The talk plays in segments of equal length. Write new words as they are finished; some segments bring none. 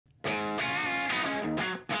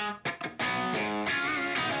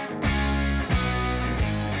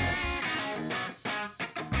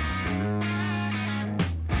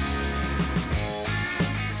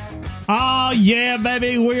Oh, yeah,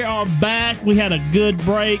 baby. We are back. We had a good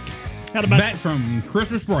break. Back from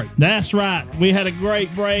Christmas break. That's right. We had a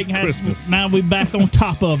great break. Christmas. Now we back on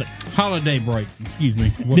top of it. Holiday break. Excuse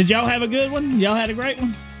me. Did y'all have a good one? Y'all had a great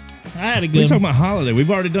one? I had a good We're one. talking about holiday.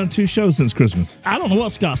 We've already done 2 shows since Christmas. I don't know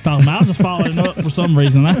what Scott's talking about. I was just following up for some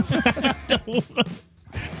reason.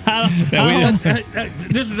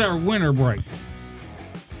 This is our winter break.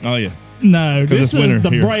 Oh, yeah. No, this it's is winter the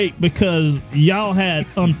here. break because y'all had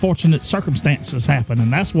unfortunate circumstances happen,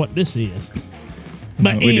 and that's what this is.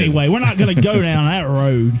 But No, we anyway, we're not going to go down that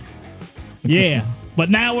road. Yeah. But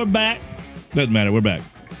now we're back. Doesn't matter. We're back.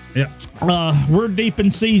 Yeah. We're deep in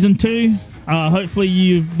season 2. Hopefully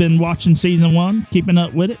you've been watching season 1, keeping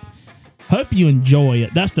up with it. Hope you enjoy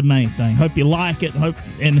it. That's the main thing. Hope you like it.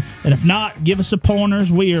 And if not, give us some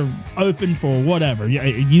pointers. We are open for whatever.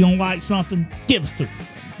 You don't like something, give us to.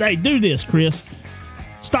 Hey, do this, Chris.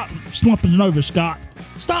 Stop slumping it over, Scott.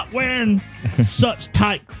 Stop wearing such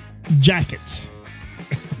tight jackets.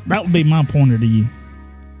 That would be my pointer to you.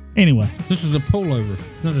 Anyway. This is a pullover,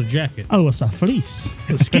 not a jacket. Oh, it's a fleece.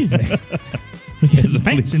 Excuse me. We're getting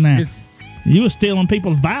fancy fleece. now. You were stealing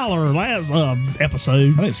people's valor last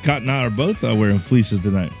episode. I think Scott and I are both wearing fleeces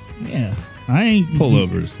tonight. Yeah. I ain't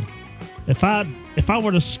Pullovers. If I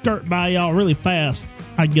were to skirt by y'all really fast,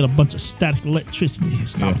 I'd get a bunch of static electricity and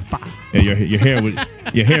start a fire. Yeah,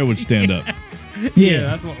 your hair would stand up. Yeah,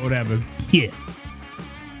 that's what would happen. Yeah.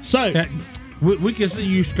 So We can see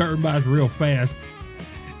you skirting by us real fast.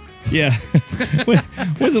 Yeah.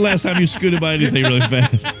 When's the last time you scooted by anything really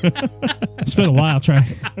fast? it's been a while, Trey.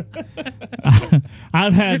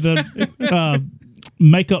 I've had to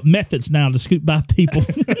make up methods now to scoot by people.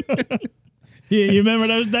 Yeah, you remember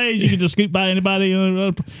those days? You could just scoot by anybody.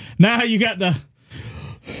 Now you got to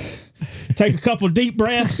take a couple of deep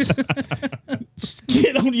breaths,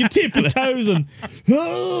 get on your tippy toes, and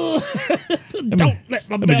don't let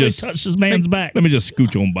my belly touch this man's back. Let me just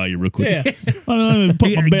scooch on by you real quick. Yeah, let me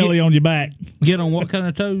put my belly on your back. Get on what kind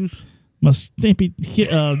of toes? My skimpy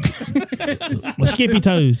toes.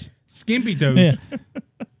 Skimpy toes. Yeah.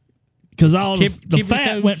 Because all the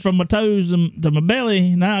fat toes. went from my toes to my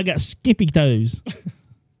belly. Now I got skimpy toes.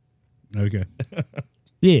 Okay.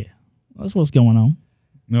 Yeah. That's what's going on.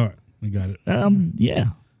 All right. We got it. Yeah.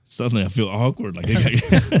 Suddenly I feel awkward. Like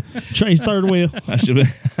Trey's third wheel. I should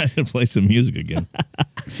play some music again.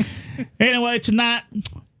 Anyway, tonight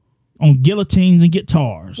on Guillotines and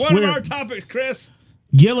Guitars. What are our topics, Chris?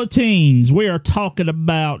 Guillotines. We are talking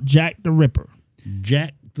about Jack the Ripper.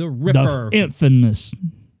 Jack the Ripper. The infamous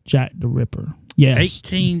Jack the Ripper. Yes.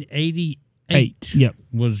 1888 Yep.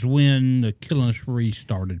 was when the killing spree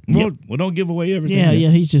started. Well, don't give away everything. Yeah, yeah.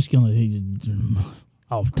 He's just going to...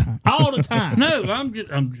 All the time. All the time. No, I'm just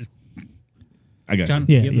I got kind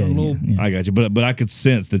you. of giving a little. I got you. But I could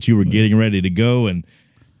sense that you were getting ready to go and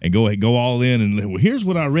go all in. And well, here's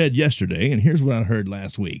what I read yesterday, and here's what I heard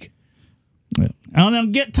last week. Yeah. And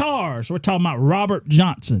on guitars, we're talking about Robert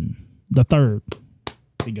Johnson the third.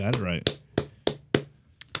 He got it right.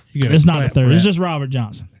 It's not the third. It's just Robert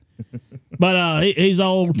Johnson. But he's an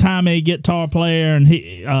old-timey guitar player,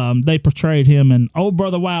 and they portrayed him in Old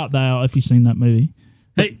Brother Wild Thou, if you've seen that movie.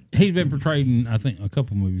 He's been portrayed in, I think, a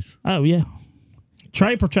couple movies. Oh, yeah.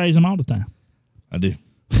 Trey portrays him all the time. I do.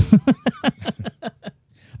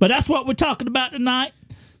 But that's what we're talking about tonight.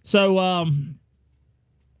 So,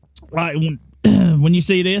 right, when you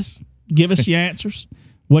see this, give us your answers,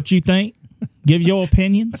 what you think, give your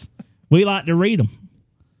opinions. We like to read them.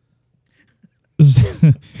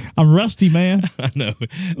 I'm rusty, man. I know.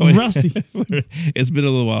 I'm rusty. It's been a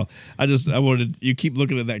little while. I wanted you keep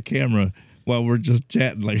looking at that camera while we're just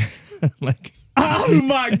chatting like oh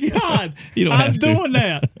my God. I'm doing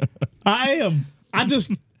that. I am.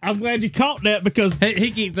 I'm glad you caught that because he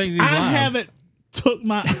keeps thinking he's I live. haven't took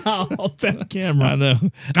my eye off that camera. I know.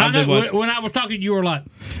 When I was talking, you were like,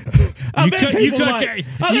 I bet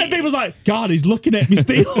people's like, God, he's looking at me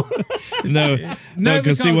still. No,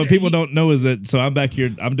 because see, what people don't know is that, so I'm back here,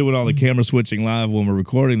 I'm doing all the camera switching live when we're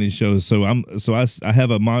recording these shows. So I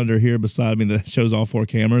have a monitor here beside me that shows all 4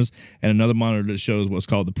 cameras and another monitor that shows what's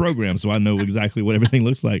called the program. So I know exactly what everything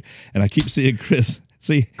looks like. And I keep seeing Chris.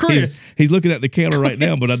 See, he's looking at the camera right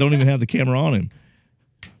now, but I don't even have the camera on him.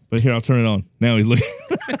 But here, I'll turn it on. Now he's looking.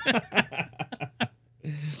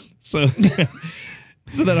 So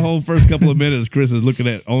that whole first couple of minutes, Chris is looking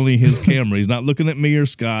at only his camera. He's not looking at me or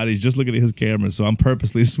Scott. He's just looking at his camera. So I'm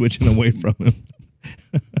purposely switching away from him.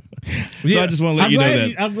 So I just want to let you know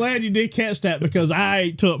that. I'm glad you did catch that because I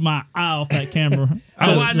took my eye off that camera.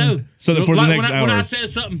 I know. So that for the next hour. When I said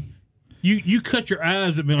something, you cut your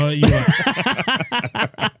eyes at me. You like,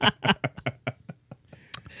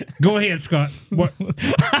 Go ahead, Scott. What?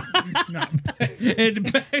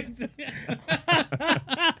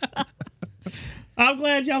 I'm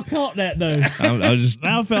glad y'all caught that though. I just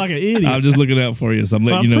Now I feel like an idiot. I'm just looking out for you, so I'm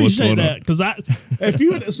letting you know what's going on. Because if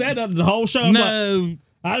you would have said that the whole show, No,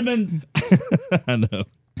 I'd have been. I know.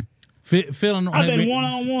 Phil, I've been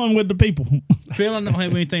one-on-one with the people. Phil, don't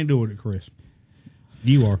have anything to do with it, Chris.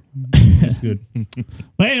 You are. That's good.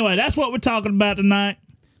 Well, anyway, that's what we're talking about tonight.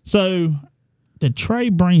 So, did Trey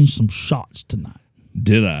bring some shots tonight?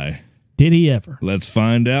 Did I? Did he ever? Let's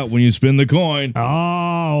find out when you spin the coin.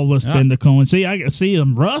 Oh, let's spin the coin. See, I see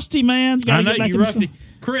I'm rusty, man. I know you're rusty.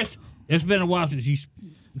 Chris, it's been a while since you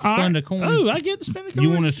spun the coin. Oh, I get to spin the coin. You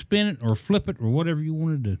want to spin it or flip it or whatever you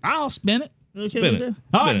want to do? I'll spin it. Okay, Spin it.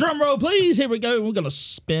 All right, Spin it. drum roll, please. Here we go. We're going to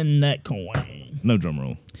spin that coin. No drum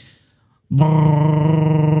roll.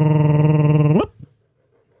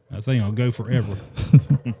 That thing will go forever.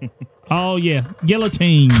 Oh, yeah.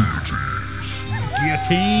 Guillotines.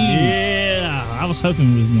 Guillotine. Yeah. I was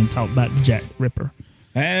hoping we was going to talk about Jack Ripper.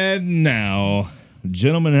 And now,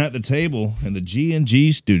 gentlemen at the table in the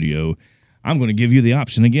G&G studio, I'm going to give you the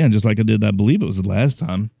option again, just like I did, I believe it was the last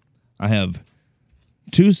time. I have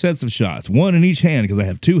 2 sets of shots, one in each hand, because I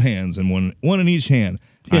have 2 hands and one in each hand.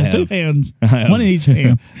 Yes, 2 hands, one in each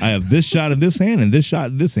hand. I have this shot in this hand and this shot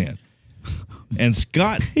in this hand. And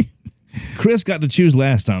Chris got to choose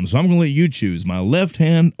last time, so I'm going to let you choose my left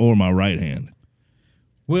hand or my right hand.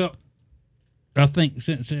 Well, I think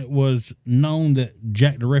since it was known that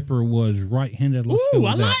Jack the Ripper was right-handed, let's go Ooh,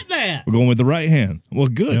 with I like that. We're going with the right hand. Well,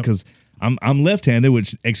 good, because I'm left-handed,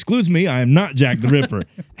 which excludes me. I am not Jack the Ripper.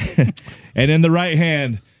 And in the right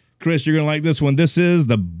hand, Chris, you're going to like this one. This is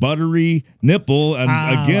the buttery nipple, and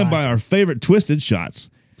again by our favorite Twisted Shots.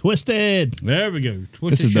 Twisted. There we go.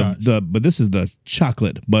 This is Shots. but this is the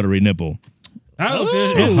chocolate buttery nipple. This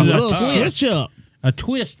is a a little twist. switch up. A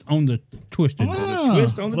twist on the twisted.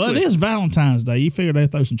 Twist on the Well, twist. it is Valentine's Day. You figure they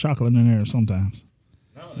throw some chocolate in there sometimes.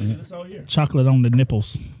 No, they do this all year. Chocolate on the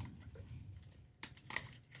nipples.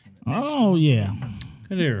 Oh, yeah.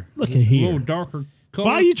 There. Look at here. A little darker color.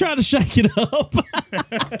 Why are you trying to shake it up?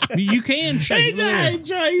 You can shake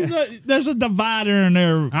it. There's a divider in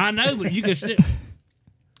there. I know, but you can still.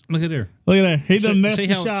 Look at there. Look at that. He done messed see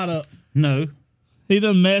his how- shot up. No. He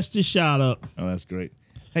done messed his shot up. Oh, that's great.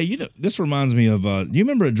 Hey, this reminds me of, you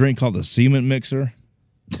remember a drink called the cement mixer?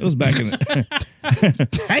 It was back in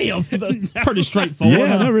Damn. Pretty straightforward. Yeah,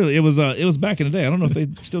 huh? not really. It was back in the day. I don't know if they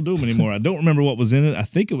still do them anymore. I don't remember what was in it. I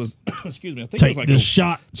think it was, excuse me, I think it Take was like the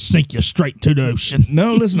shot, sink you straight to the ocean.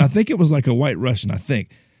 no, listen, I think it was like a White Russian, I think.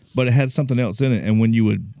 But it had something else in it. And when you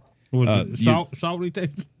would, Was it salty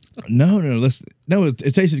taste? no, listen, no, it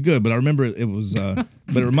tasted good, but I remember it was, but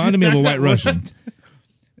it reminded me of a That's White not Russian.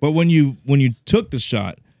 But when you took the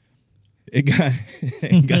shot, it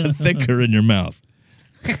got thicker in your mouth,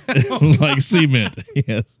 like cement.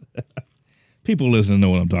 Yes, people listening know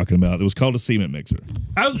what I'm talking about. It was called a cement mixer.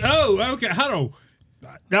 Oh, okay. Hold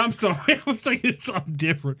on. I'm sorry. I was thinking something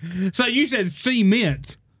different. So you said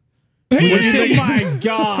cement. What do you think? Oh, my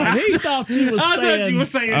God. He thought you was I saying. thought you were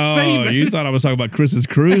saying Oh, cement. you thought I was talking about Chris's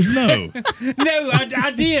cruise? No. No,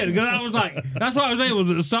 I did. Because I was like, that's why I was saying, was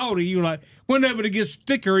it salty? You were like, whenever it gets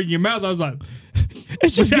thicker in your mouth, I was like,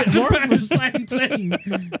 It's just that's getting about the worse. same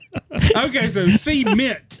thing. Okay, so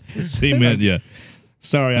cement. Cement, yeah.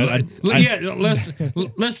 Sorry,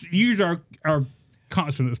 Let's use our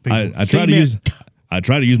consonants, people. I try to use. I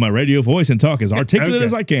try to use my radio voice and talk as articulate Okay.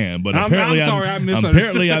 as I can, but I'm apparently sorry, I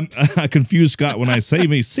misunderstood. I confuse Scott when I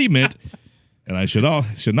say cement, and I should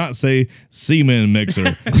not say semen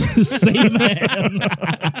mixer. Seaman.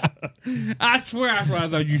 I swear that's what I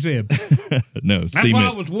thought you said. No, That's why I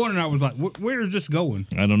cement. was wondering. I was like, where is this going?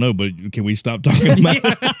 I don't know, but can we stop talking about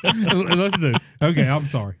it? Let's do it. Okay, I'm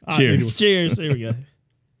sorry. Cheers. Cheers. Here we go.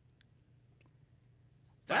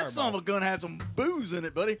 That son of a gun had some booze in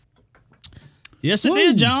it, buddy. Yes, it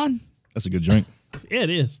did, John. That's a good drink. Yeah, it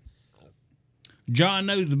is. John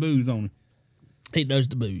knows the booze on it. He knows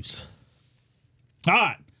the booze. All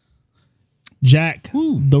right. Jack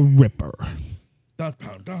the Ripper. Dun,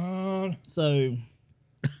 dun, dun. So,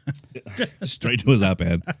 Straight to his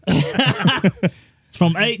iPad.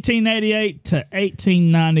 from 1888 to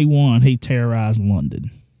 1891, he terrorized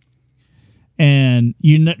London. And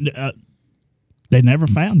they never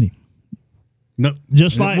found him. No,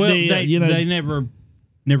 Just like they never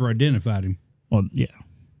identified him, Well, yeah.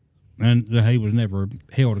 and he was never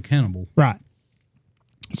held accountable. Right.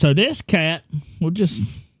 So this cat would just,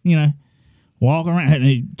 walk around, and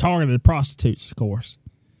he targeted prostitutes, of course.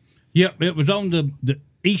 Yep, it was on the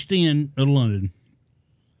east end of London.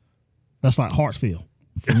 That's like Hartsfield.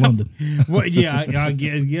 from London. Well, yeah, I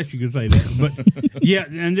guess you could say that. But yeah,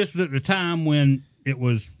 and this was at the time when it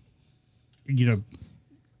was, you know,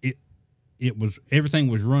 it was everything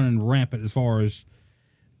was running rampant as far as,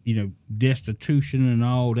 you know, destitution and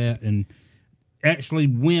all that, and actually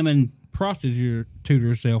women prostitute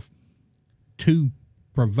themselves to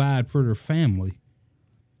provide for their family.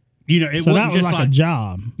 You know, it So wasn't that was just like a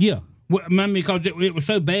job. Yeah, well, I mean, because it was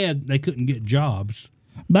so bad they couldn't get jobs.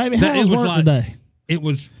 Baby, That how's it was work like- today? It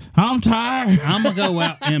was, I'm tired. I'm gonna go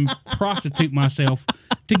out and prostitute myself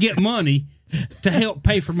to get money to help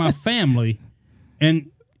pay for my family, and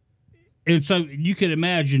so you could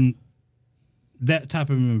imagine that type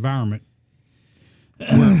of environment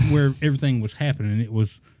where everything was happening. It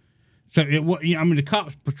was so it was. You know, I mean, the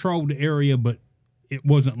cops patrolled the area, but it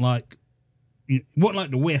wasn't like the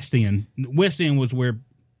West End. The West End was where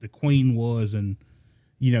the Queen was, and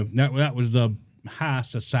you know that was the high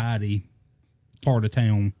society part of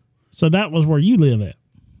town. So that was where you live at.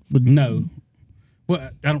 No, well,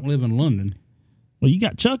 I don't live in London, Well, you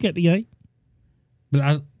got Chuck at the gate.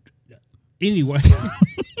 but anyway.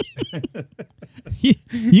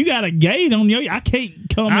 You got a gate on your. I can't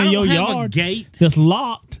come I in don't your have yard. a gate. That's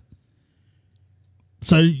locked.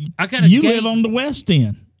 So I got a you gate. live on the west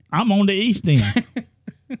end. I'm on the east end.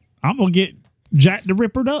 I'm gonna get Jack the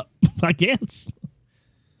Rippered up, I guess.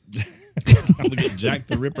 I'm gonna get Jack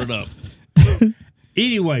the Rippered up.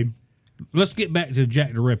 Anyway, let's get back to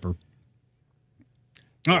Jack the Ripper.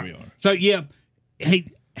 All we right. are. So yeah,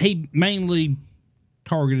 he mainly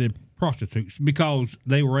targeted prostitutes because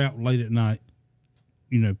they were out late at night,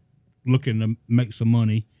 you know, looking to make some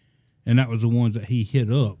money, and that was the ones that he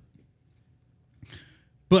hit up.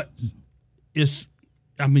 But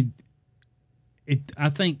I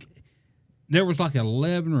think there was like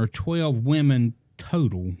 11 or 12 women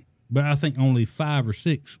total, but I think only 5 or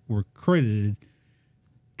 6 were credited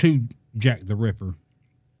to Jack the Ripper.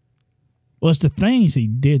 Well, it's the things he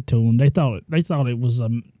did to him. They thought it was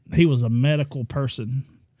he was a medical person.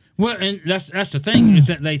 Well, and that's the thing is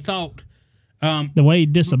that they thought The way he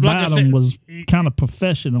disavowed Like I him said, was kind of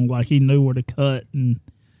professional. Like he knew where to cut and.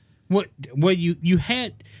 you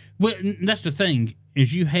had that's the thing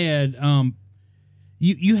is you had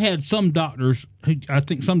you had some doctors who I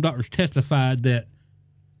think some doctors testified that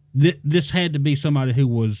this had to be somebody who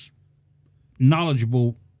was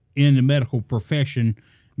knowledgeable in the medical profession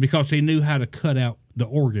because he knew how to cut out the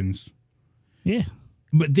organs. Yeah.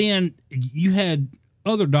 But then you had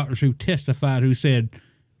other doctors who testified who said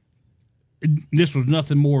this was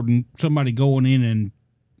nothing more than somebody going in and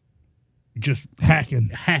just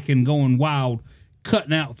hacking, going wild,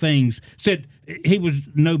 cutting out things. Said he was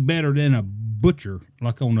no better than a butcher,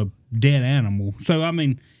 like on a dead animal. So I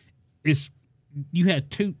mean, you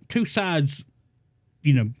had two sides,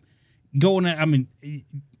 you know, going at. I mean,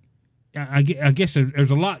 I guess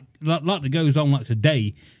there's a lot that goes on like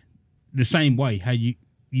today, the same way how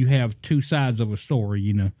you have two sides of a story,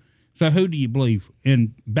 you know. So who do you believe?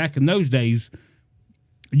 And back in those days,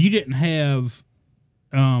 you didn't have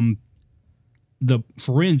the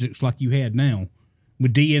forensics like you had now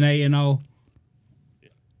with DNA and all.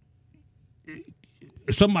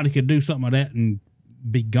 Somebody could do something like that and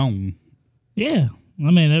be gone. Yeah.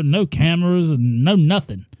 I mean, there were no cameras and no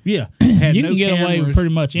nothing. Yeah. You can get away with pretty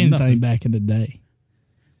much anything back in the day.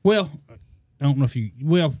 Well, I don't know if you...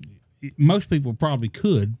 Well, most people probably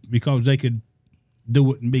could because they could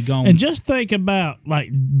do it and be gone. And just think about, like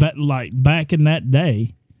back in that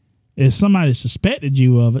day, if somebody suspected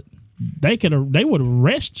you of it, they would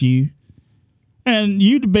arrest you and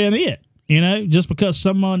you'd have been it, you know, just because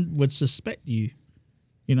someone would suspect you,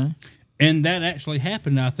 you know. And that actually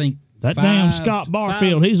happened, I think. That damn Scott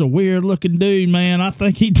Barfield, he's a weird looking dude, man. I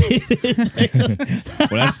think he did it.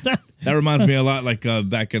 Well, that reminds me a lot like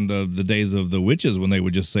back in the days of the witches when they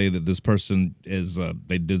would just say that this person is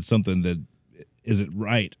they did something that isn't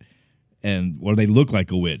right, or they look like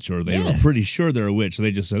a witch, or they were pretty sure they're a witch. So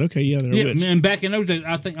they just said, okay, yeah, they're a witch. And back in those days,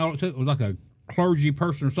 I think all it took was like a clergy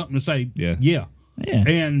person or something to say, yeah.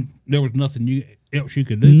 And there was nothing else you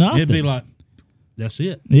could do. Nothing. It'd be like, that's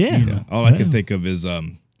it. Yeah. You know? All I can think of is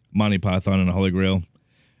Monty Python and the Holy Grail.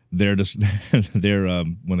 They're just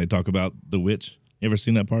when they talk about the witch. You ever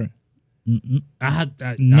seen that part? I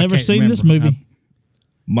Never can't seen remember. this movie.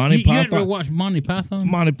 Monty You ever Python. watch Monty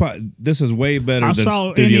Python? This is way better I than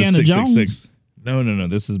saw Studio Indiana 666. No.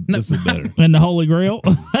 This is better. And the Holy Grail.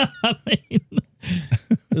 I mean,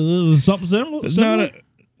 this is something similar.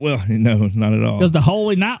 No, not at all. Because the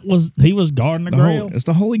Holy Knight was guarding the Grail. It's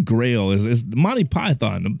the Holy Grail. It's Monty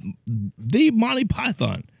Python. The Monty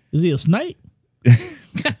Python. Is he a snake?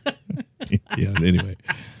 Yeah. Anyway,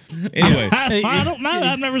 Anyway, I don't know.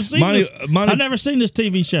 I've never seen this. I've never seen this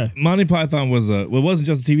TV show. Monty Python was it wasn't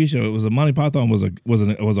just a TV show. It was Monty Python was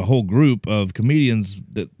a whole group of comedians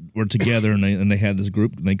that were together, and they had this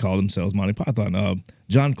group, and they called themselves Monty Python.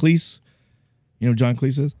 John Cleese, you know who John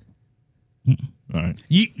Cleese is? All right,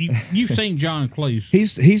 you've seen John Cleese.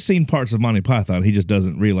 He's seen parts of Monty Python. He just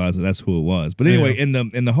doesn't realize that that's who it was. But anyway, in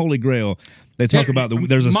the Holy Grail, they talk about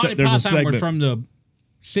there's a segment was from the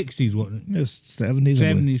 60s, wasn't it? It's 70s.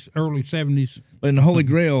 70s, early 70s. But in the Holy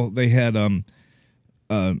Grail, they had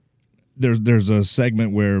there's a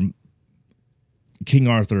segment where King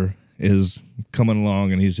Arthur is coming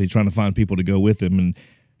along, and he's trying to find people to go with him, and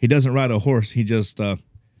he doesn't ride a horse. He just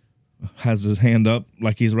has his hand up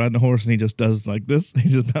like he's riding a horse, and he just does like this. He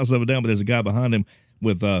just bounces up and down, but there's a guy behind him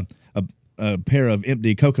with a pair of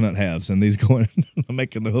empty coconut halves, and he's going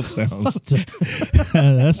making the hoof sounds.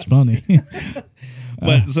 That's funny.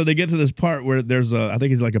 But so they get to this part where there's I think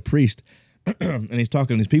he's like a priest, and he's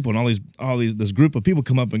talking to these people, and all these this group of people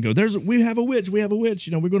come up and go, we have a witch, we're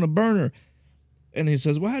going to burn her. And he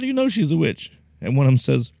says, well, how do you know she's a witch? And one of them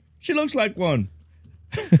says, she looks like one.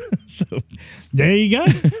 So there you go.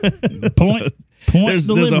 Point there's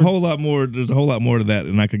a whole lot more to that,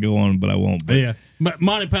 and I could go on, but I won't. But. Yeah, but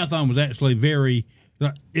Monty Python was actually very.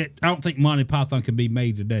 I don't think Monty Python could be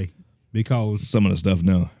made today because some of the stuff,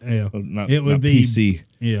 no, yeah, it would be PC.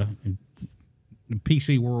 Yeah, in the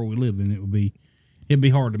PC world we live in, it'd be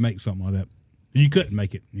hard to make something like that. You couldn't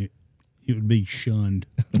make it. It would be shunned.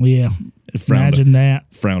 Yeah, imagine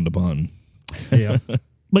that frowned upon. Yeah,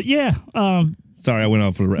 but yeah. Sorry, I went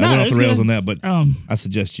off the rails on that, but I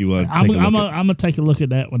suggest you I'm gonna take a look at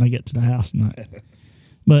that when I get to the house tonight.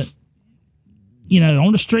 But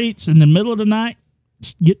on the streets in the middle of the night,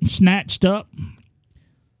 getting snatched up,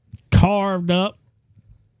 carved up,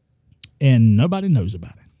 and nobody knows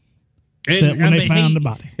about it except when they found the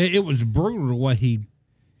body. It was brutal the way he.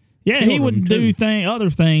 Yeah, he would do other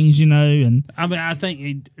things, and I mean, I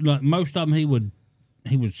think like most of them, he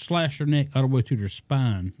would slash their neck all the way to their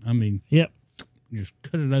spine. I mean, yep. Just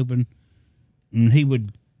cut it open, and he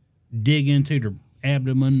would dig into their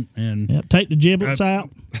abdomen and take the giblets out,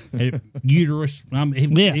 uterus. I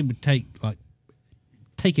mean, he would take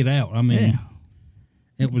it out. I mean,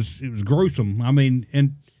 it was gruesome. I mean,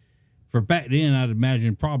 and for back then, I'd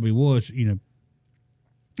imagine probably was.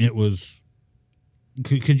 It was.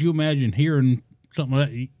 Could you imagine hearing something like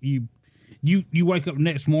that? You wake up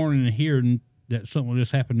next morning and hearing that something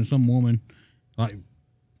just happened to some woman, like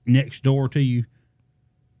next door to you.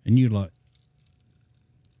 And you're like,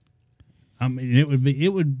 I mean,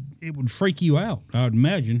 it would freak you out. I would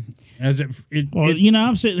imagine. I'm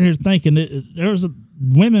sitting here thinking that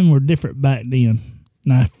women were different back then.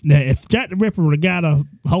 Now, if Jack the Ripper would have got a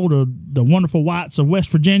hold of the wonderful whites of West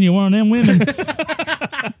Virginia, one of them women,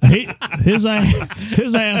 his ass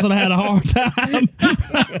would have had a hard time.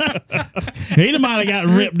 He might have got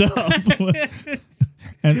ripped up.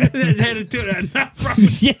 And headed to that.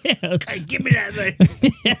 Yeah. Hey, give me that thing.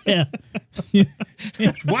 Yeah.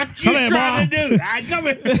 What you trying to do? Come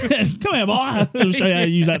here. Come here, boy. I'll show you how to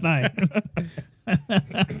use that thing.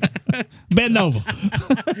 Bend over.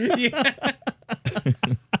 Yeah.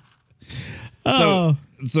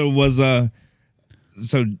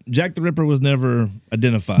 So Jack the Ripper was never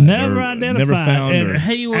identified. Never identified. Never found. And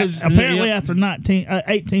he was apparently after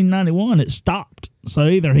 1891 it stopped. So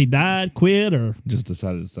either he died, quit, or just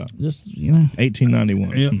decided to stop. Just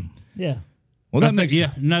 1891. Yep. Yeah. Well, that makes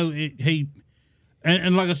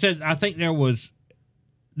and like I said, I think there was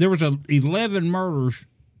 11 murders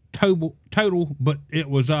total, but it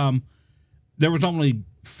was there was only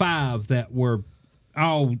 5 that were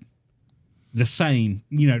all the same.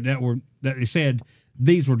 That they said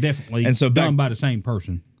these were definitely done by the same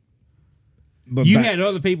person. But you had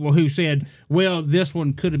other people who said, well, this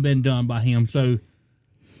one could have been done by him. So,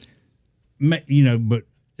 but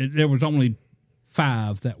there was only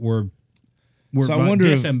 5 that were so I wonder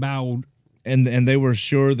disemboweled. And they were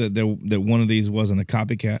sure that one of these wasn't a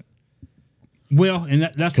copycat? Well, and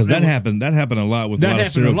that's because that happened a lot with a lot of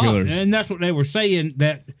serial killers. And that's what they were saying,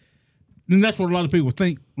 and that's what a lot of people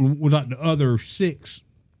think with like the other 6,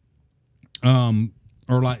 or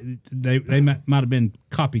like they might have been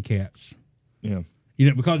copycats. Yeah,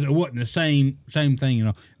 because it wasn't the same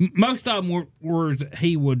thing. Most of them were that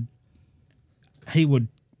he would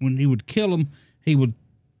when he would kill them, he would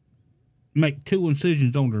make 2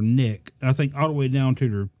 incisions on their neck. I think all the way down to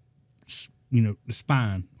their, the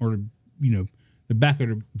spine or the back of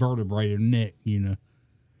the vertebrae, their neck. And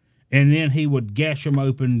then he would gash them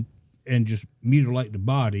open and just mutilate the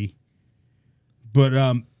body. But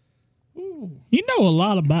you know a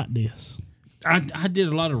lot about this. I did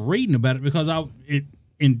a lot of reading about it because it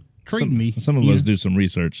intrigued me. Some of us do some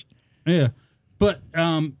research. Yeah, but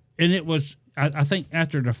and it was I think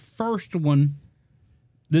after the first one,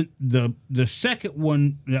 the second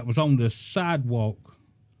one that was on the sidewalk.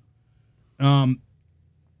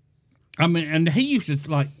 I mean, and he used to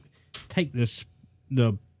like take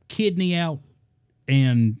the kidney out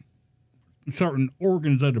and certain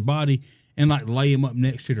organs of the body and like lay them up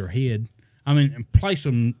next to their head. I mean, and place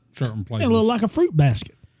them certain places. It looked like a fruit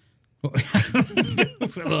basket. Like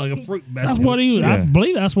a fruit basket. That's what he was. I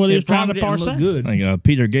believe that's what he was trying to parse out. Good. Like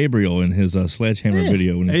Peter Gabriel in his sledgehammer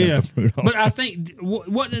video when he got the fruit on. But I think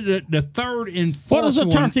what the third and fourth What does a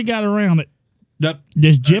turkey got around it?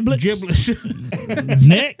 Just giblets? Giblets.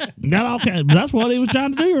 Neck? Got all kinds. That's what he was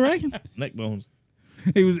trying to do, I reckon. Neck bones.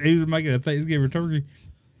 He was making a Thanksgiving turkey.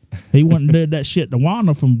 He wouldn't do that shit to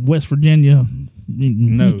Wanda from West Virginia.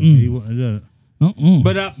 No, he wouldn't have done it.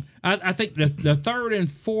 But I think the third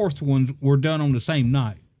and fourth ones were done on the same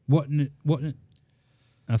night. Wasn't it?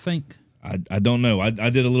 I think. I don't know. I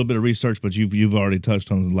did a little bit of research, but you've already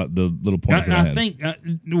touched on the little points I had. think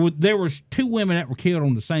there was 2 women that were killed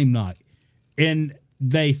on the same night. And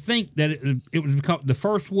they think that it was because the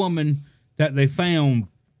first woman that they found,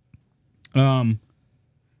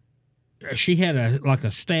 she had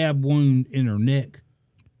a stab wound in her neck,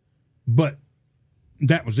 but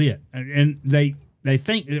that was it. And they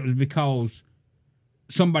think it was because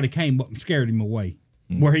somebody came up and scared him away,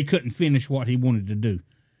 where he couldn't finish what he wanted to do.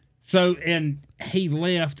 So, and he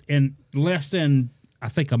left, and less than, I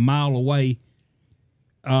think, a mile away,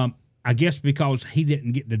 I guess because he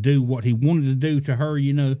didn't get to do what he wanted to do to her,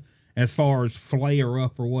 as far as flay her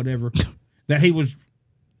up or whatever, that he was,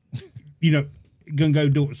 going to go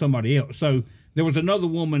do it with somebody else. So there was another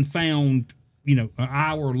woman found, an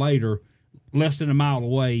hour later, less than a mile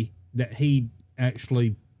away, that he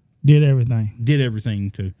actually did everything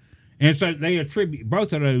to. And so they attribute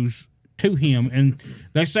both of those to him. And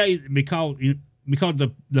they say because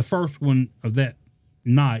the first one of that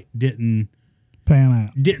night didn't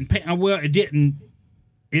pan out. Well,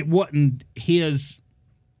 it wasn't his,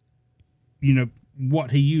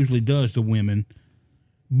 what he usually does to women,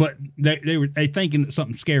 but they were thinking that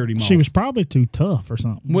something scared him off. She was probably too tough or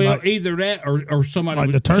something. Well, either that or somebody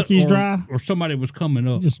like the turkey's dry, or somebody was coming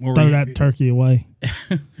up. Just throw that turkey away,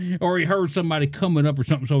 or he heard somebody coming up or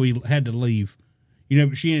something, so he had to leave.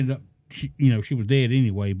 But she ended up, she was dead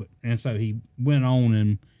anyway. And so he went on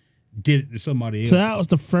and did it to somebody else. So that was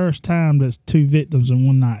the first time there's 2 victims in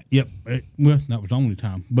one night. Yep. Well, that was the only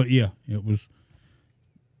time. But yeah, it was.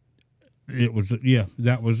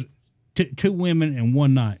 That was 2 women in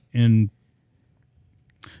one night,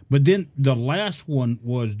 but then the last one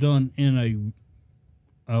was done in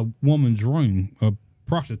a woman's room, a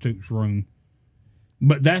prostitute's room.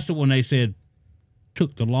 But that's the one they said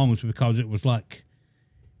took the longest because it was like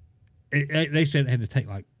they said it had to take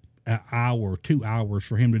like an hour or 2 hours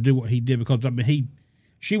for him to do what he did because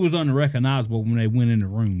she was unrecognizable when they went in the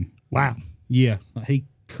room. Wow. Yeah, he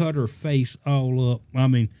cut her face all up. I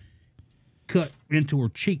mean, cut into her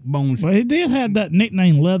cheekbones. Well, he did have that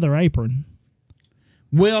nickname Leather Apron.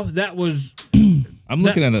 Well, that was. I'm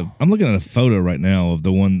looking at a photo right now of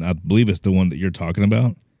the one. I believe it's the one that you're talking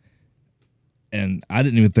about. And I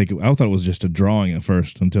didn't even think I thought it was just a drawing at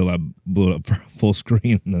first until I blew it up for full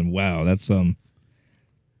screen. And then wow, that's not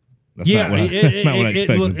what I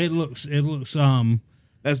expected. It looks.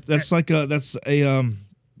 That's like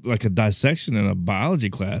a dissection in a biology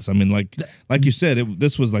class. I mean, like you said,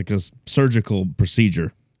 this was like a surgical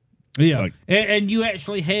procedure. Yeah, and you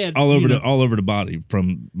actually had all over the body,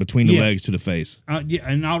 from between the legs to the face.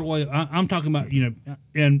 And all the way. I'm talking about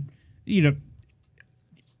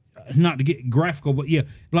not to get graphical, but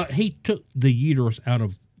like he took the uterus out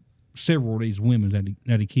of several of these women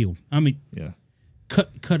that he killed. I mean,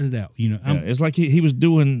 cut it out. It's like he was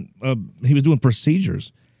doing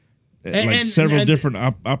procedures. Like several different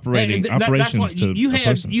operations to you a had.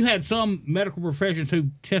 person. You had some medical professionals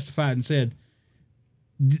who testified and said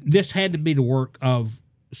this had to be the work of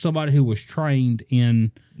somebody who was trained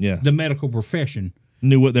in the medical profession,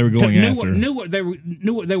 knew what they were going after, knew what they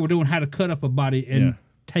were doing, how to cut up a body and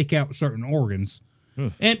take out certain organs.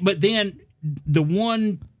 But then the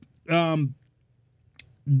one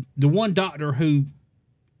doctor who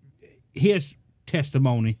his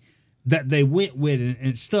testimony that they went with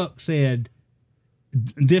and stuck said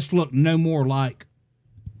this looked no more like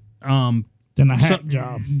than a hack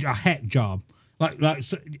job. A hack job. Like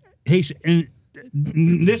so and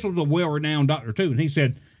this was a well-renowned doctor too, and he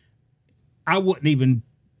said I wouldn't even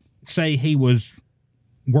say he was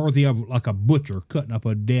worthy of like a butcher cutting up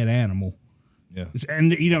a dead animal. Yeah.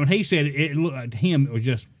 And and he said it looked like to him it was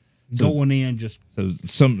just going in, just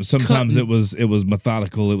so sometimes it was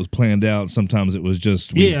methodical, it was planned out. Sometimes it was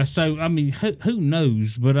just So I mean, who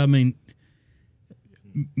knows? But I mean,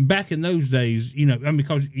 back in those days,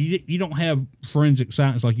 because you don't have forensic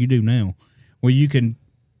science like you do now, where you can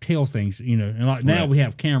tell things, and like now we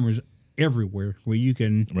have cameras everywhere where you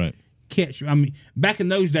can catch. I mean, back in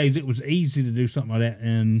those days, it was easy to do something like that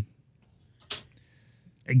and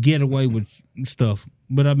get away with stuff.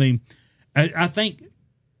 But I mean, I think,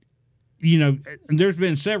 there's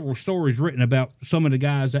been several stories written about some of the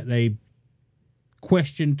guys that they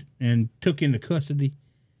questioned and took into custody,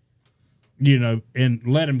 and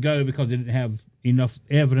let them go because they didn't have enough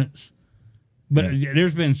evidence. But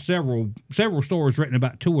there's been several stories written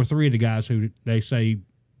about 2 or 3 of the guys who they say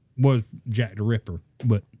was Jack the Ripper.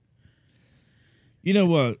 But you know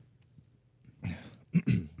what?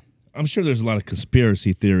 I'm sure there's a lot of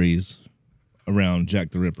conspiracy theories around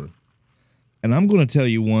Jack the Ripper. And I'm going to tell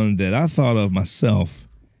you one that I thought of myself.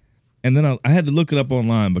 And then I had to look it up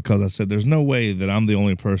online because I said, there's no way that I'm the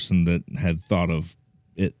only person that had thought of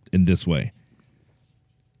it in this way.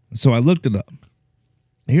 So I looked it up.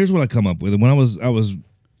 Here's what I come up with. When I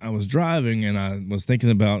was driving and I was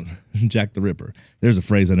thinking about Jack the Ripper. There's a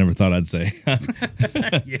phrase I never thought I'd say.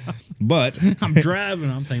 yeah. But I'm driving,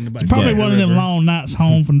 I'm thinking about probably one of them long nights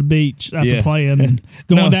home from the beach after playing and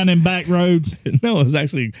going down them back roads. No, it was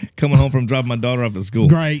actually coming home from dropping my daughter off at school.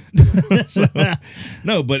 Great.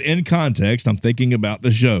 No, but in context, I'm thinking about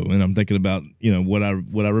the show and I'm thinking about, what I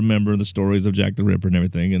remember, the stories of Jack the Ripper and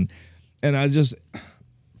everything. And I just,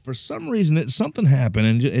 for some reason, something happened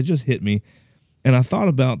and it just hit me. And I thought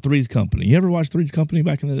about Three's Company. You ever watched Three's Company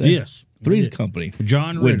back in the day? Yes. Three's Company.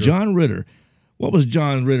 John Ritter. With John Ritter. What was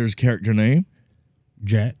John Ritter's character name?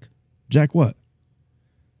 Jack. Jack what?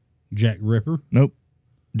 Jack Ripper. Nope.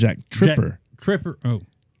 Jack Tripper. Jack Tripper. Oh.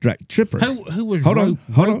 Jack Tripper. Who was Hold on.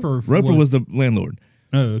 Roper? Roper was the landlord.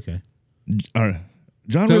 Oh, okay. John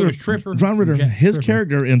So it Ritter. was Tripper. John Ritter. Jack His Tripper.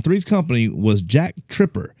 character in Three's Company was Jack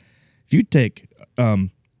Tripper. If you take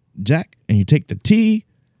Jack and you take the T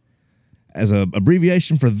as a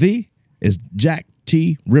abbreviation for the is Jack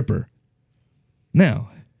T. Ripper. Now,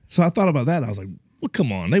 so I thought about that. I was like, well,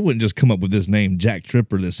 come on. They wouldn't just come up with this name, Jack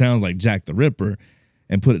Tripper, that sounds like Jack the Ripper,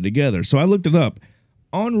 and put it together. So I looked it up.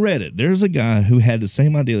 On Reddit, there's a guy who had the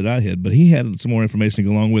same idea that I had, but he had some more information to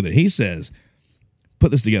go along with it. He says,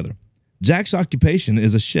 put this together. Jack's occupation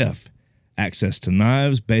is a chef. Access to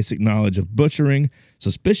knives, basic knowledge of butchering,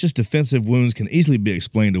 suspicious defensive wounds can easily be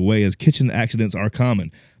explained away as kitchen accidents are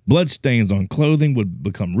common. Blood stains on clothing would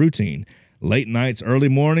become routine. Late nights, early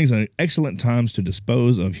mornings, and excellent times to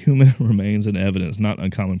dispose of human remains and evidence, not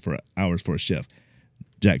uncommon for hours for a chef.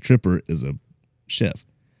 Jack Tripper is a chef.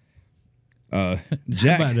 Jack,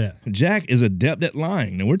 How about that? Jack is adept at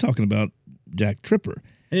lying. Now we're talking about Jack Tripper.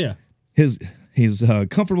 Yeah. His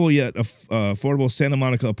comfortable yet affordable Santa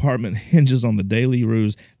Monica apartment hinges on the daily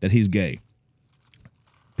ruse that he's gay.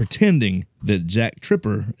 Pretending that Jack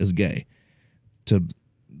Tripper is gay.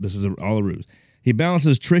 This is all a ruse. He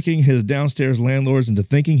balances tricking his downstairs landlords into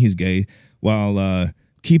thinking he's gay while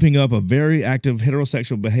keeping up a very active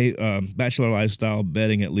heterosexual bachelor lifestyle,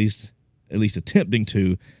 betting at least attempting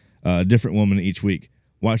to a different woman each week.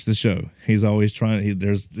 Watch the show. He's always trying.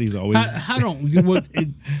 He's always. I don't.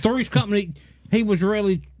 Three's Company. He was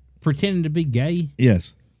really pretending to be gay.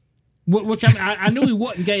 Yes. Which I knew he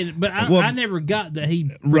wasn't gay, but I never got that he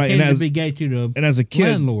pretended to be gay to the and as a kid,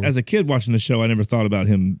 landlord. As a kid watching the show, I never thought about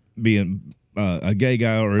him being a gay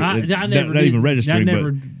guy or I not never even registering.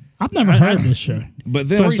 I've never heard this show. But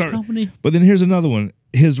then But then here's another one.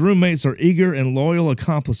 His roommates are eager and loyal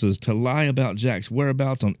accomplices to lie about Jack's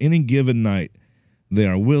whereabouts on any given night. They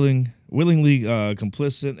are willingly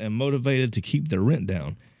complicit and motivated to keep their rent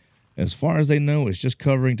down. As far as they know, it's just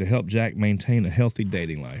covering to help Jack maintain a healthy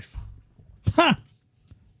dating life. Ha!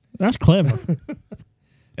 That's clever.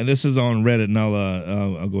 And this is on Reddit, and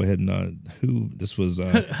I'll go ahead and this was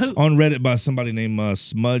on Reddit by somebody named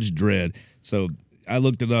Smudge Dread. So I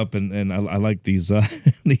looked it up, and I like these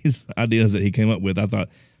these ideas that he came up with. I thought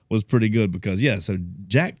was pretty good because so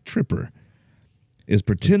Jack Tripper is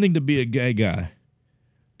pretending to be a gay guy,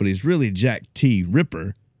 but he's really Jack T.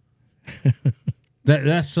 Ripper.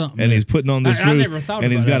 That's something. And he's putting on this ruse, I never thought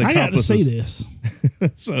and about he's got I got to accomplices. see this.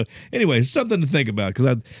 So anyway, something to think about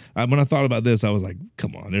because when I thought about this, I was like,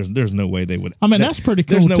 come on, there's no way they would. I mean, that's pretty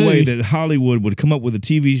cool. There's no too. way that Hollywood would come up with a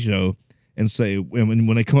TV show and say when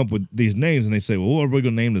they come up with these names and they say, well, what are we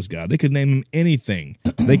going to name this guy? They could name him anything.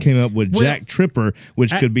 They came up with Jack Tripper,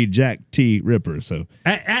 which could be Jack T. Ripper. So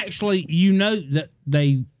actually, that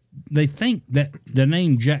they think that the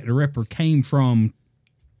name Jack the Ripper came from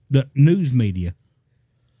the news media.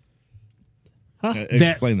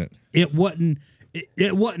 Explain that. It wasn't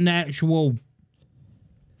actual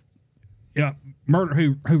murder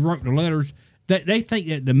who wrote the letters. They think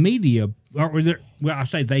that the media, I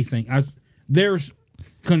say they think. There's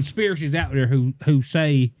conspiracies out there who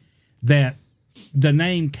say that the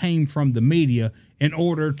name came from the media in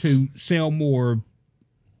order to sell more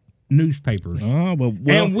newspapers. Oh, well,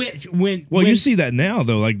 and when you see that now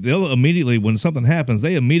though, like they'll immediately when something happens,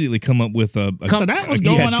 they immediately come up with a so that was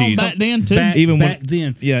going on back then too. Even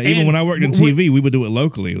then, even when I worked in TV, we would do it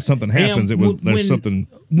locally. If something happens, there's something.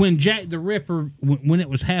 When Jack the Ripper, when it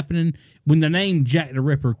was happening, when the name Jack the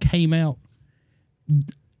Ripper came out,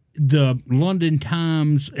 the London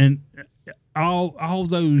Times and all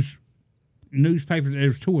those newspapers, there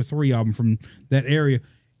was 2 or 3 of them from that area,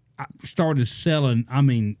 started selling,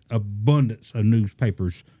 abundance of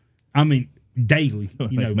newspapers. Daily.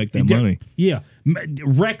 Make that money. Yeah.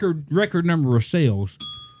 Record number of sales.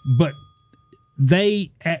 But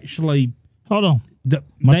they actually... Hold on.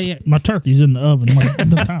 My turkey's in the oven.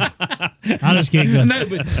 I just can't go. No,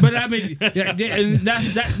 but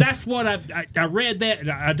that's what I read that.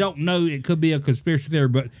 I don't know. It could be a conspiracy theory,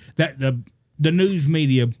 but that the news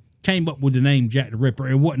media came up with the name Jack the Ripper.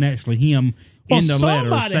 It wasn't actually him in the letter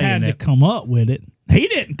somebody saying had that. to come up with it. He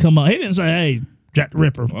didn't come up. He didn't say, "Hey, Jack the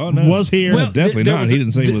Ripper was here." Well, definitely not. He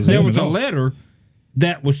didn't say it was him. There was a letter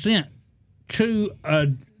that was sent to a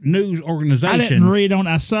news organization. I didn't read on.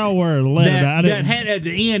 I saw where the letter that had at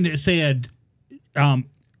the end it said,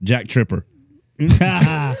 Jack Tripper.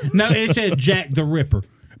 No, it said Jack the Ripper.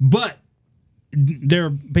 But there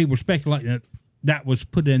are people speculating that was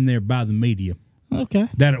put in there by the media. Okay.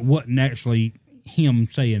 That it wasn't actually him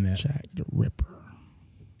saying that. Jack the Ripper.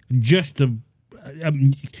 Just to,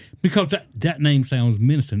 because that name sounds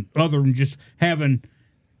menacing, other than just having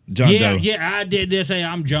John Doe. Yeah, I did this. Hey,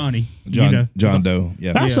 I'm Johnny. John Doe.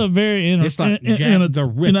 Yeah. That's a very it's like Jack the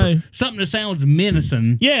Ripper. Something that sounds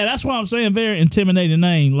menacing. Yeah, that's why I'm saying very intimidating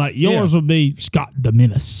name. Like yours would be Scott the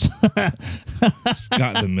Menace.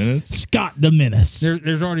 Scott the Menace? Scott the Menace.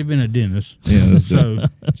 There's already been a dentist. Yeah, so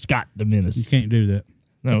Scott the Menace. You can't do that.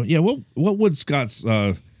 No, yeah. What would Scott's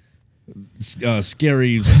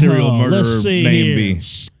scary serial murderer name be?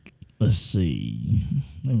 Let's see.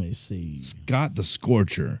 Let me see. Scott the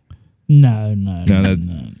Scorcher. No.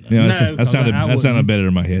 That sounded better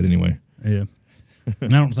in my head anyway. Yeah. I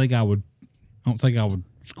don't think I would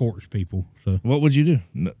scorch people. So what would you do?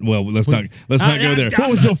 Well, let's not go there.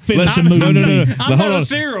 What was your finishing move? No. I'm not a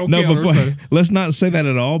serial killer. Let's not say that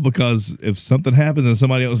at all, because if something happens and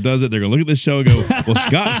somebody else does it, they're gonna look at this show and go, "Well,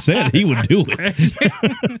 Scott said he would do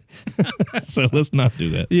it." So let's not do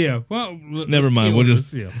that. Yeah. Well, never mind. We'll just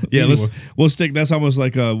we'll stick. That's almost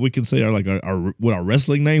like we can say our what our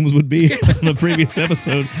wrestling names would be in the previous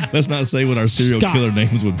episode. Let's not say what our serial killer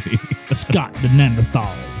names would be. Scott the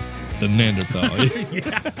Neanderthal. The Neanderthal.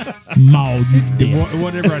 Maul you dead.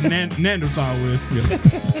 Whatever a Neanderthal is. Yeah.